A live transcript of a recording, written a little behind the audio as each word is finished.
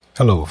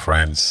Hello,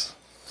 friends.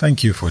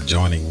 Thank you for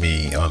joining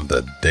me on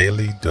the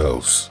Daily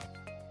Dose.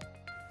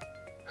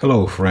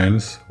 Hello,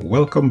 friends.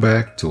 Welcome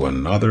back to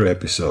another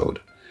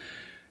episode.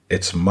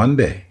 It's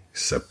Monday,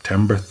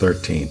 September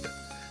 13th.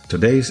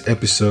 Today's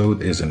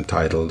episode is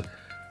entitled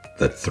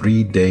The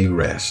 3-Day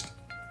Rest.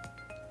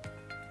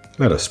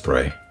 Let us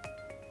pray.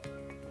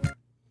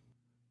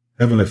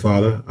 Heavenly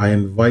Father, I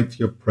invite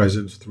your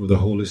presence through the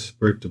Holy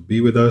Spirit to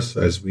be with us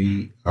as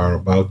we are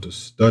about to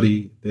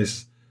study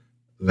this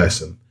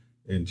lesson.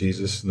 In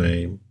Jesus'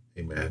 name,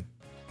 amen.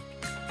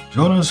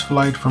 Jonah's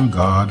flight from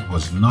God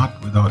was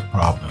not without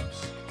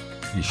problems.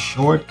 His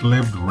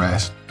short-lived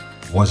rest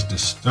was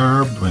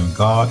disturbed when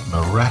God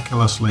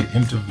miraculously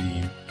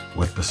intervened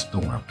with the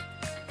storm.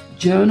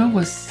 Jonah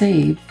was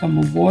saved from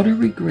a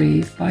watery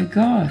grave by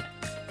God,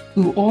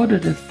 who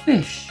ordered a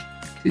fish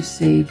to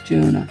save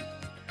Jonah.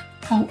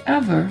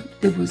 However,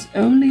 it was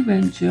only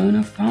when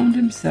Jonah found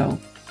himself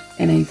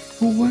in a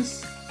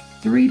forced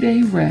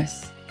 3-day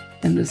rest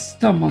in the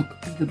stomach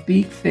of the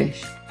big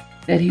fish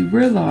that he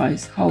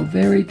realized how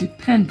very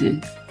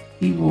dependent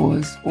he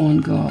was on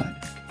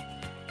God.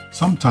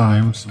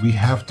 Sometimes we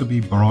have to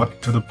be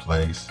brought to the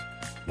place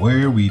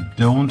where we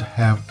don't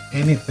have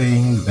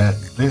anything that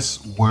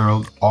this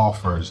world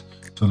offers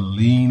to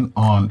lean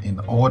on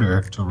in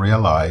order to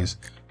realize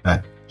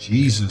that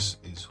Jesus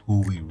is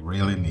who we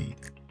really need.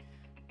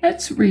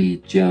 Let's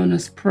read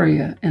Jonah's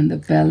prayer in the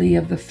belly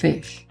of the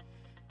fish.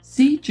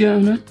 See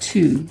Jonah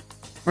 2,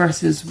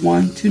 verses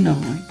 1 to 9.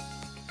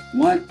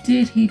 What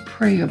did he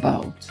pray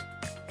about?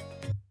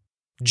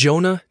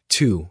 Jonah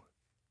 2.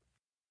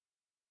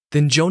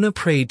 Then Jonah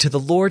prayed to the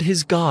Lord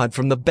his God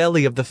from the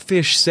belly of the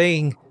fish,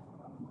 saying,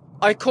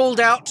 I called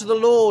out to the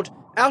Lord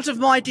out of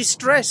my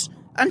distress,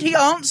 and he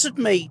answered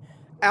me.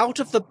 Out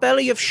of the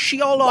belly of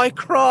Sheol I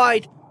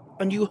cried,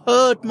 and you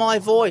heard my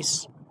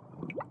voice.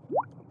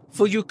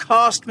 For you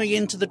cast me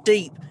into the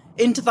deep,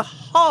 into the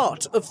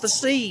heart of the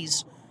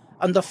seas,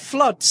 and the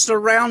flood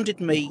surrounded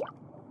me.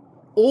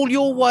 All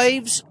your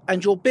waves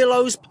and your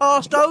billows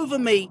passed over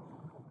me.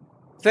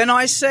 Then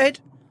I said,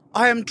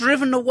 I am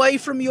driven away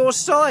from your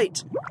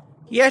sight,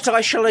 yet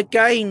I shall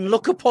again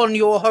look upon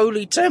your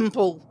holy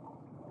temple.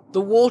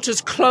 The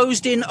waters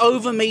closed in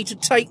over me to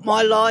take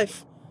my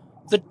life.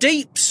 The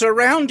deep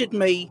surrounded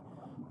me.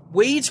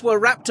 Weeds were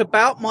wrapped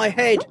about my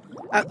head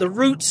at the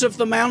roots of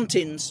the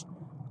mountains.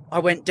 I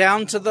went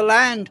down to the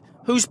land,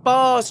 whose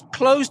bars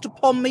closed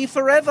upon me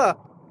forever.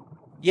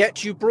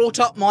 Yet you brought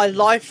up my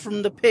life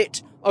from the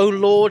pit, O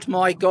Lord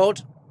my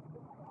God.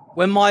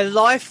 When my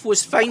life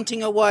was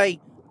fainting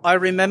away, I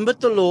remembered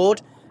the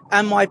Lord,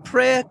 and my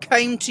prayer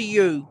came to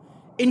you,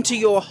 into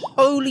your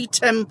holy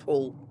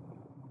temple.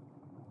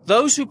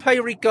 Those who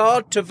pay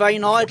regard to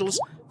vain idols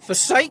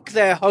forsake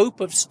their hope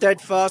of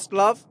steadfast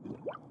love.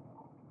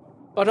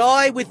 But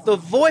I, with the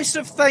voice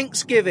of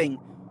thanksgiving,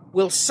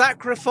 will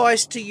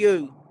sacrifice to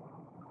you.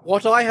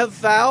 What I have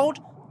vowed,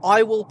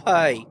 I will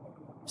pay.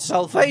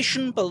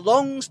 Salvation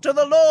belongs to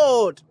the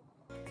Lord.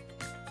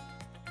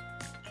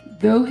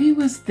 Though he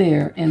was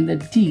there in the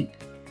deep,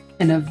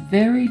 in a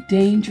very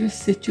dangerous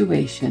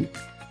situation,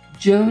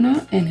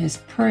 Jonah in his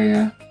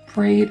prayer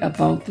prayed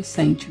about the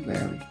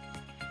sanctuary.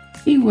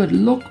 He would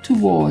look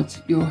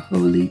towards your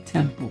holy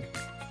temple.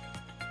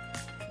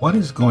 What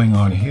is going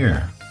on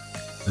here?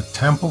 The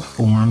temple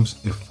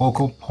forms a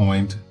focal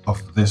point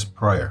of this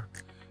prayer,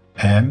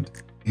 and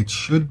it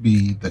should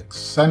be the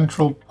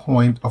central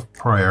point of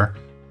prayer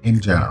in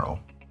general.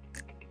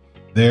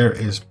 There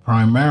is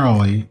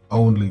primarily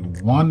only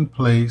one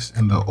place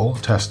in the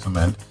Old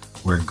Testament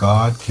where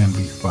God can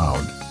be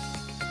found.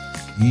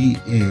 He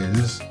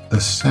is the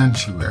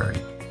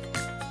sanctuary.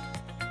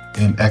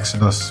 In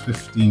Exodus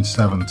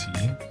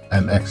 15:17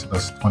 and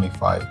Exodus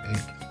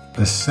 25:8.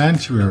 The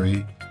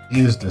sanctuary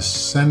is the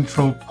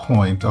central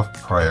point of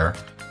prayer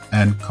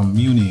and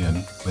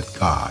communion with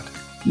God.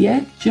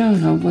 Yet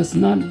Jonah was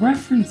not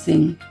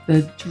referencing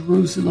the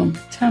Jerusalem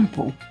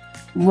temple.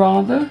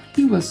 Rather,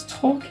 he was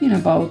talking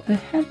about the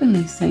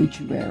heavenly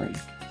sanctuary.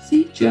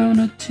 See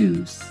Jonah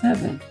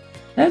 2:7.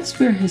 That's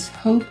where his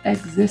hope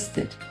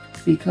existed,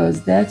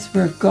 because that's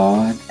where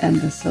God and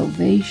the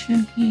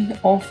salvation he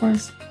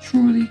offers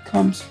truly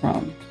comes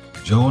from.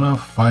 Jonah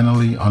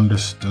finally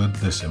understood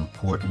this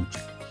important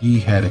truth. He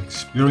had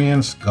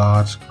experienced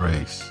God's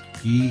grace.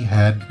 He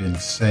had been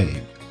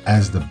saved.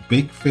 As the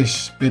big fish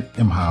spit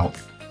him out,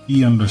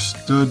 he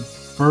understood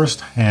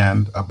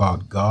firsthand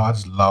about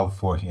God's love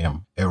for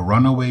him. A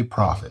runaway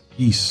prophet,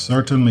 he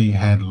certainly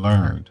had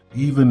learned,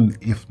 even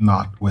if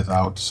not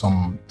without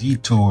some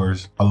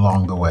detours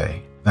along the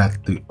way,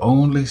 that the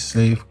only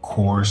safe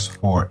course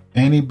for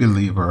any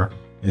believer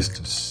is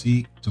to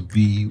seek to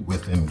be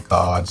within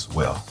God's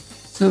will.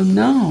 So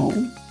now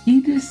he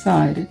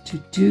decided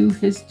to do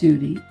his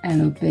duty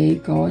and obey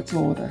God's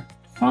order,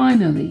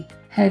 finally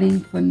heading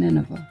for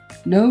Nineveh.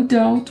 No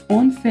doubt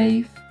on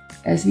faith,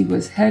 as he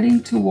was heading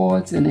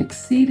towards an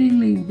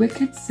exceedingly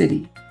wicked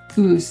city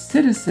whose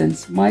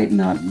citizens might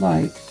not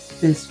like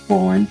this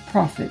foreign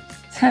prophet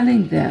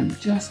telling them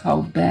just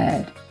how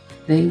bad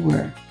they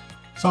were.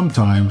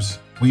 Sometimes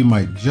we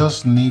might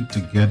just need to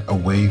get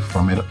away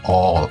from it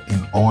all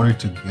in order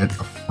to get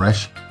a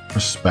fresh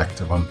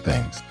perspective on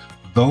things.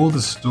 Though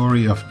the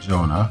story of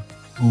Jonah,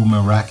 who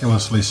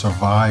miraculously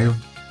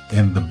survived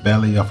in the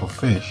belly of a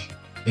fish,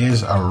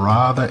 is a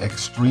rather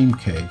extreme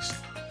case,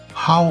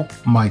 how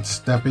might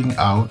stepping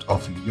out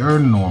of your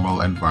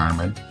normal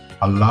environment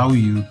allow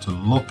you to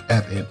look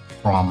at it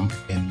from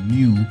a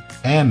new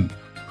and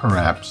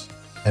perhaps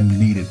a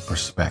needed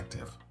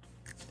perspective?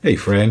 Hey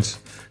friends,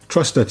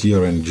 trust that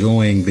you're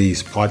enjoying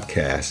these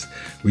podcasts.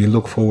 We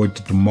look forward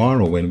to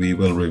tomorrow when we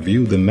will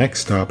review the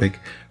next topic,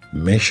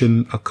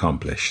 Mission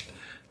Accomplished.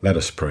 Let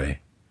us pray.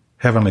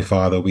 Heavenly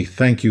Father, we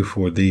thank you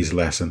for these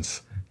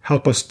lessons.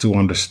 Help us to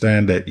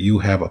understand that you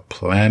have a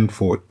plan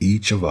for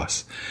each of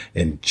us.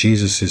 In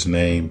Jesus'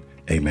 name,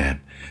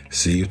 amen.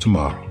 See you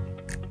tomorrow.